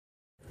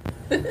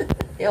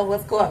Yo,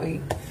 what's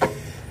going?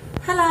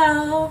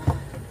 Hello.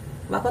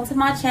 Welcome to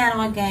my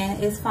channel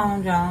again. It's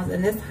Phone Jones,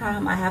 and this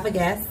time I have a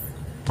guest,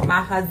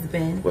 my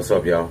husband. What's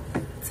up, y'all?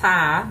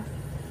 Ty.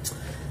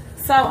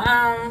 So,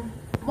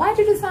 why'd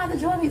you decide to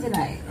join me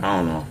tonight? I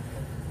don't know.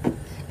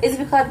 Is it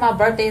because my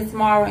birthday is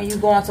tomorrow and you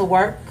going to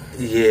work?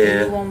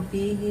 Yeah. You won't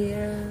be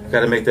here.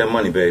 Gotta make that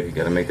money, baby.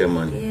 Gotta make that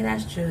money. Yeah,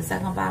 that's true. So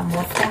I'm gonna buy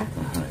more stuff.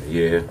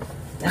 Yeah.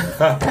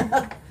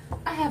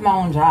 I have my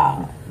own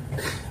job.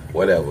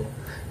 Whatever.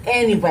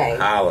 Anyway.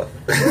 Holla.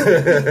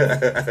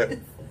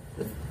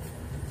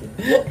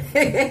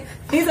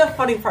 He's a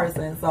funny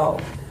person, so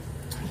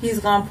he's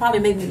gonna probably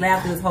make me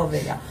laugh through this whole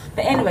video.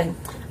 But anyway,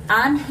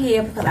 I'm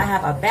here because I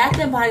have a Bath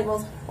and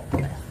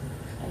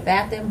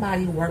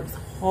Body Works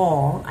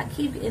haul. I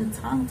keep getting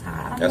tongue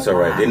tied. That's all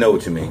right. They know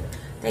what you mean.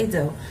 They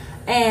do.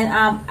 And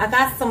I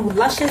got some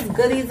luscious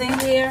goodies in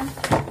here.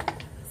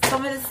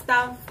 Some of this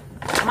stuff.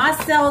 My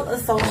sales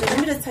associate, let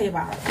me just tell you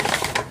about it.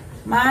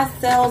 My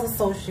sales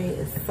associate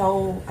is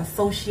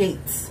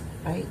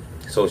right?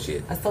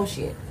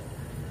 Associate.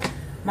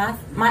 My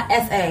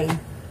SA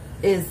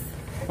is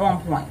on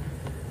point.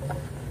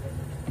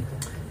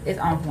 It's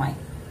on point.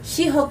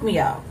 She hooked me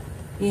up.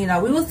 You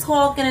know, we was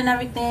talking and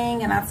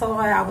everything, and I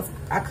told her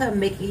I couldn't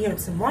make it here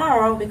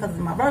tomorrow because it's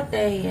my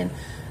birthday, and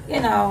you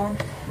know,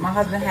 my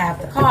husband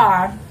have the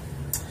car.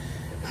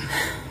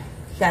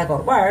 He gotta go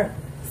to work.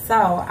 So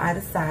I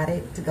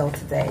decided to go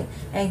today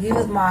and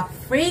use my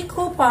free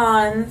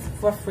coupons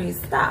for free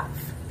stuff.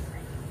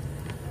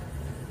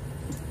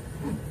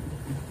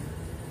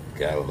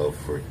 Gotta love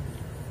free.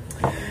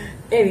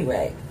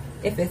 Anyway,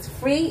 if it's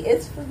free,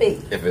 it's for me.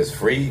 If it's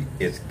free,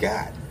 it's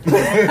God.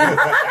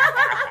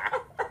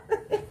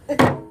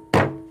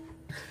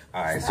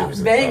 Alright,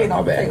 seriously. Baby,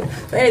 my bad.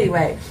 But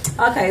anyway,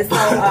 okay, so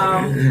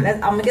I'm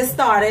gonna get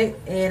started,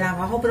 and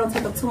I hope it don't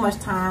take up too much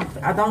time.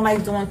 I don't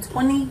like doing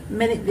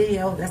 20-minute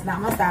videos. That's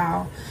not my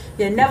style.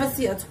 You'll never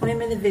see a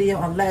 20-minute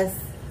video unless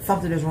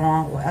something is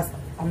wrong, or else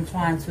I'm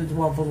trying to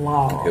do a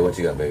vlog. Okay, what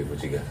you got, baby?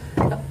 What you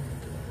got?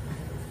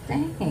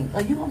 Dang,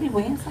 are you gonna be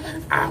wearing some of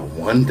this? I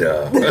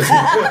wonder.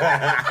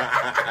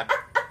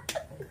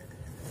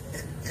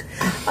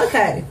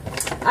 Okay.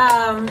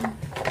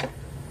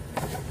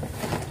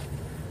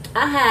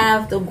 I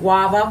have the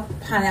guava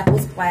pineapple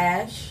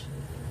splash.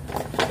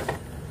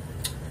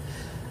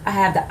 I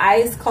have the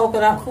iced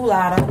coconut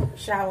culotta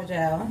shower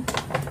gel.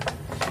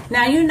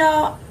 Now, you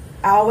know,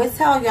 I always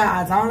tell y'all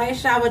I don't like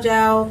shower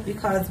gel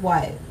because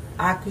what?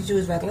 I could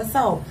use regular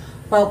soap.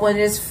 But when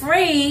it's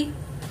free,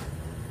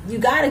 you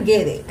gotta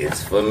get it.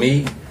 It's for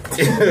me.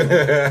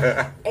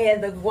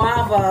 And the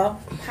guava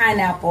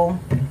pineapple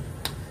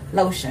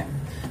lotion.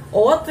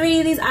 All three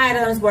of these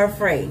items were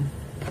free.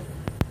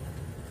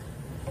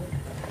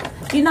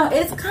 You know,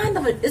 it's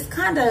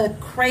kind of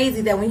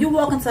crazy that when you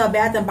walk into a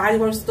Bath and Body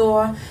Works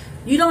store,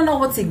 you don't know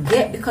what to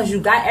get because you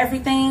got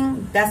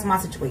everything. That's my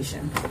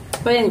situation.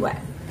 But anyway,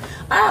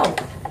 well,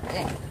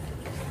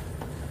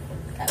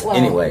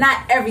 anyway,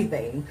 not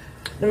everything.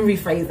 Let me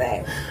rephrase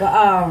that. But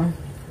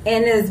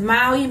and this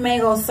Maui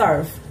Mango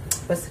Surf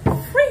was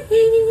free.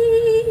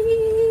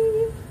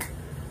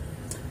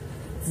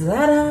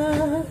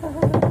 Ta-da!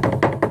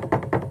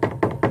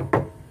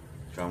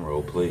 Drum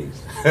roll,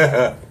 please.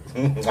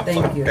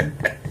 Thank you.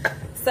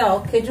 So,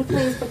 could you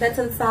please put that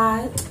to the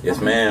side? Yes,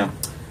 ma'am.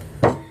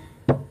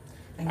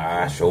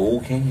 I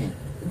sure can.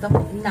 You're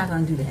not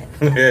gonna do that.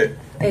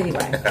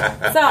 Anyway,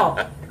 so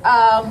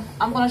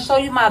I'm gonna show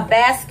you my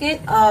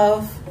basket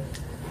of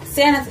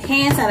hand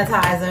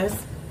sanitizers.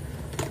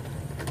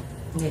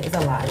 Yeah, it's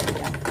a lot.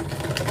 Yeah.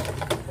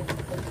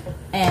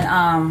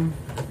 And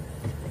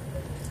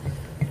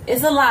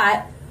it's a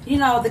lot. You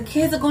know, the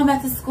kids are going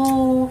back to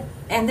school,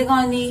 and they're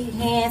going to need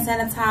hand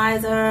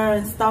sanitizer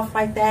and stuff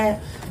like that.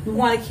 We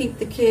want to keep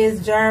the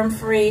kids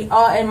germ-free.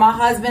 Oh, and my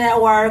husband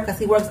at work, because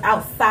he works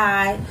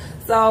outside.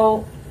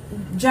 So,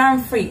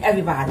 germ-free,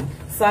 everybody.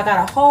 So, I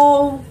got a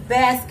whole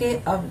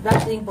basket of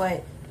nothing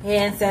but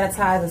hand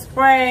sanitizer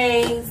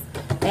sprays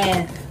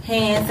and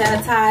hand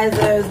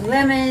sanitizers,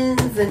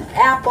 lemons and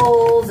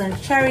apples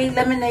and cherry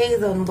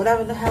lemonades and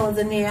whatever the hell is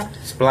in there.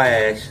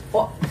 Splash.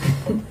 All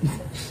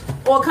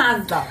kinds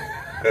of stuff.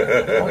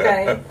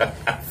 Okay,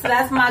 so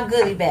that's my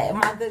goodie bag,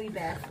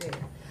 basket.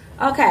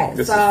 Okay,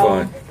 this so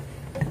is fun.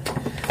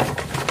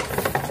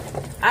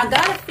 I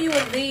got a few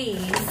of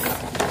these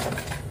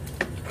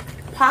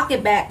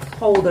pocket back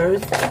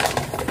holders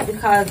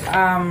because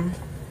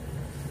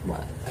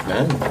what?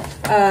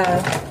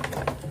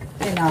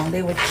 You know,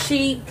 they were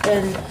cheap,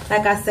 and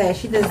like I said,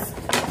 she just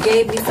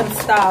gave me some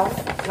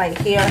stuff like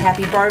here,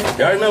 happy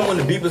birthday. Y'all remember when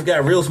the beepers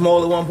got real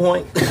small at one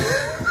point?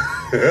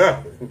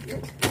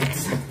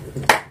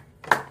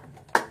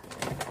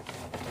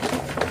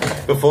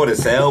 Before the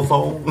cell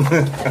phone.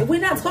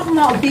 We're not talking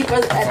about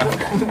beepers at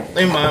the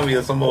They remind me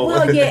of some more.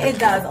 Well, yeah, it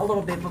does a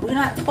little bit, but we're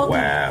not talking.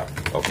 Wow.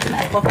 Okay. We're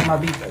not talking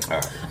about beepers.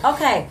 Right.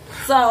 Okay,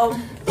 so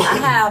I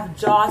have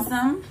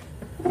Jawsome.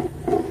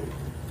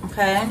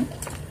 Okay.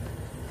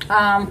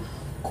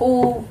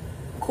 Cool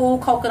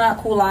coconut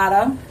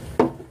culotta.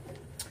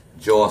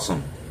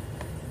 Jawsome.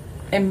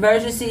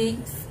 emergency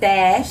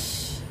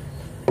stash.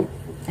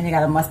 And you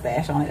got a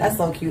mustache on it. That's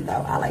so cute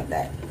though. I like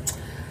that.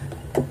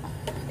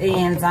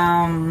 And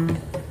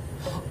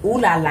ooh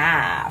la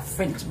la,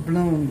 French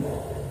bloom.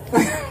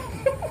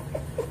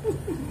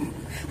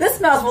 This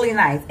smells really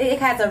nice. It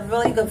has a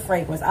really good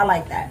fragrance. I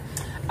like that.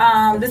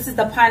 This is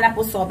the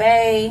pineapple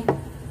sorbet.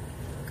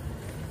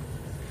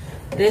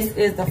 This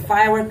is the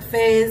firework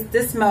fizz.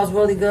 This smells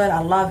really good. I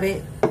love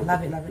it.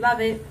 Love it, love it,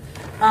 love it.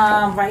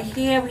 Right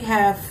here we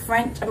have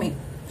fresh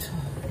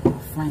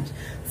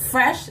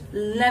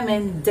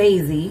lemon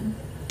daisy.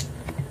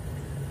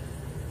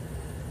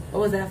 What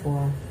was that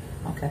for?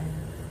 Okay.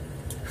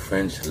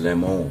 French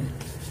lemon.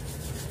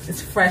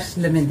 It's fresh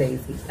lemon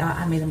daisy.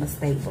 I made a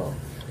mistake, bro.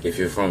 If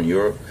you're from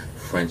Europe,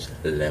 French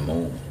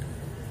lemon.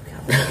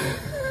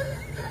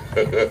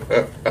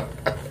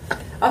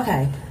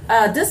 Okay.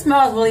 This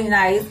smells really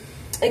nice.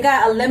 It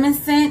got a lemon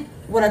scent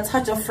with a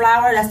touch of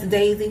flower. That's the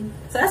daisy.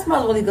 So that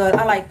smells really good.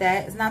 I like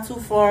that. It's not too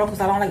floral because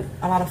I don't like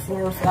a lot of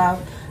floral stuff.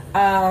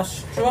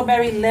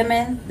 Strawberry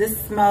lemon. This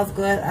smells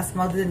good. I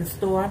smelled it in the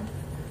store.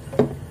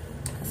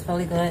 It's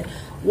really good.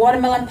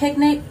 Watermelon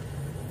picnic.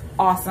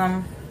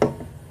 Awesome.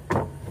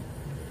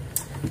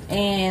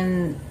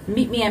 And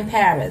Meet Me in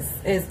Paris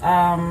is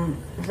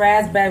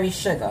raspberry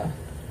sugar,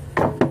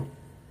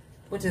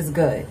 which is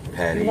good.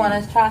 Patty. You want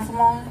to try some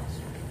more?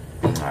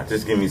 Nah,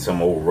 just give me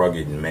some old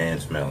rugged man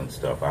smelling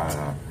stuff.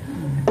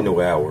 You know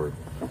how I work.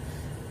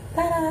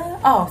 Ta-da.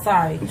 Oh,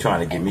 sorry. I'm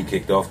trying to get me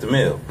kicked off the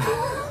mill.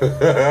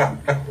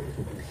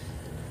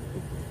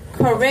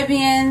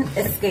 Caribbean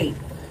Escape.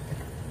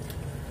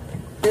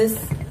 This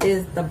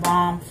is the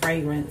bomb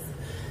fragrance.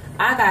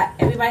 I got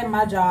everybody in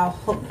my job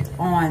hooked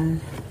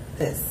on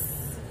this.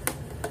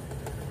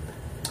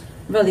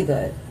 Really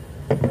good.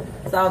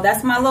 So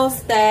that's my little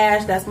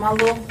stash. That's my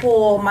little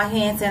haul. My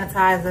hand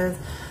sanitizers.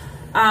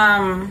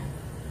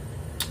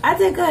 I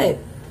did good.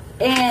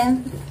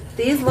 And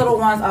these little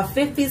ones are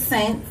 50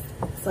 cents.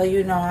 So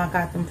you know I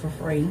got them for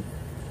free.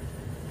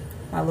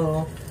 My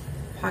little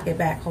pocket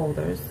back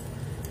holders.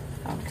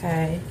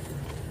 Okay.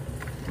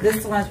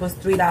 This one was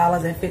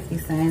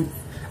 $3.50.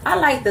 I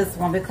like this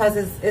one because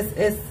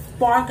it's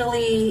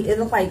sparkly. It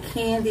looks like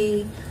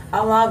candy.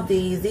 I love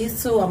these.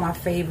 These two are my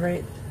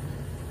favorite.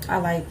 I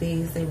like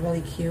these. They're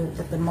really cute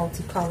with the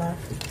multicolor.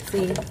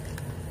 See?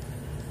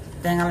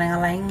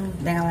 Ding-a-ling-a-ling.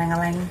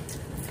 Ding-a-ling-a-ling.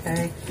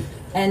 Okay.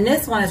 And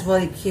this one is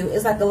really cute.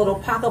 It's like a little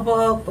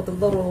pocketbook with a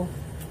little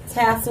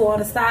tassel on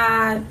the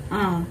side.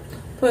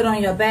 Put it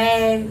on your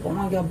bag or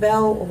on your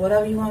belt or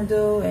whatever you want to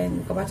do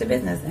and go about your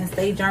business and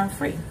stay germ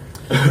free.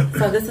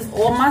 So this is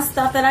all my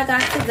stuff that I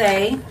got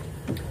today,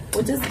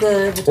 which is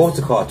good. What was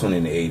the cartoon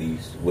in the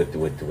 80s with the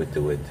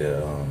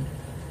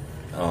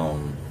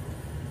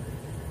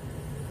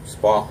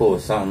Sparkle or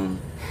something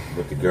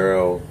with the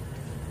girl?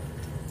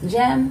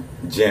 Gem.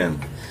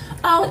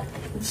 Oh,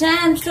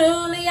 Gem,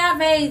 truly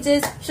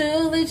outrageous.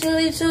 Truly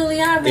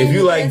outrageous. If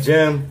you like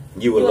Gem,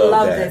 you would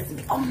love that.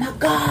 This. Oh my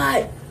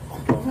God.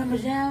 Remember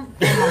Gem?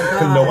 Oh my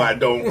God. No, I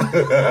don't.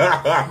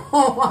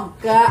 Oh my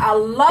God. I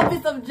love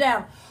me some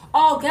Gem.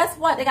 Oh, guess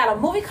what? They got a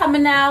movie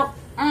coming out.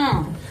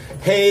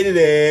 Hated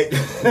it.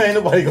 Ain't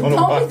nobody gonna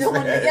watch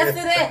that. Yes,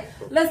 it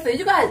is. Listen,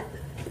 you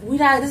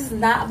guys, this is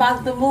not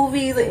about the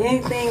movies or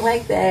anything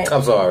like that.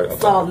 I'm sorry.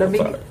 Let me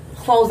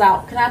close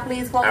out. Can I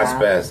please close out? I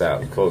spazzed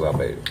out. Close out,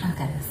 baby.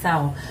 Okay,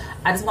 so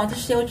I just wanted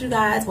to share with you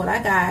guys what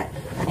I got.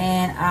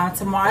 And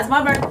tomorrow's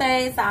my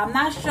birthday, so I'm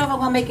not sure if I'm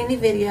gonna make any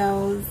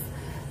videos.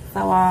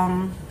 So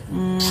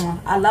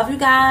I love you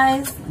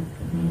guys.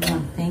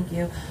 Thank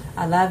you.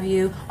 I love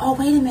you. Oh,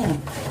 wait a minute.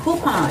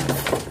 Coupons.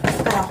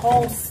 Got a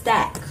whole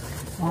stack.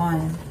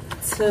 1,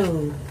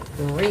 2,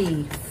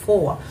 3,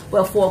 4.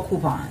 Well, 4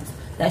 coupons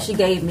that she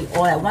gave me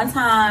all at one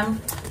time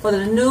for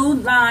the new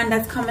line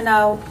that's coming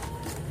out.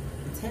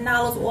 $10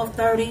 off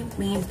 30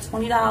 means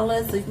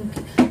 $20. So you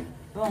can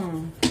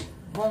boom,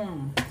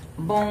 boom,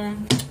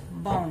 boom,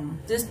 boom.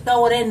 Just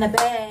throw it in the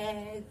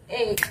bag.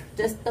 Hey,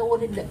 just throw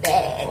it in the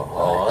bag.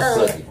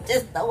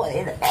 Just throw it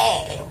in the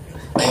bag.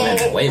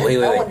 Wait.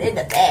 Throw it in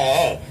the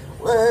bag.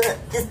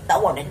 Just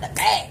throw it in the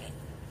bag.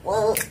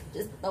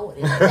 Just throw it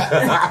in the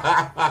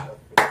bag.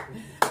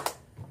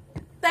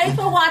 Thanks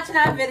for watching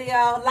our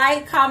video.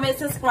 Like, comment,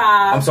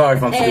 subscribe. I'm sorry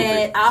if I'm stupid.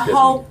 And I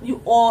hope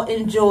you all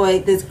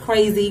enjoyed this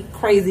crazy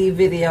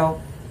video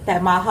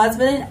that my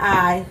husband and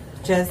I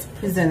just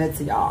presented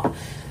to y'all.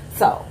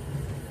 So,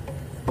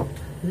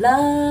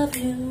 love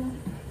you.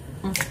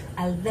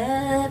 I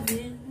love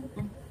you.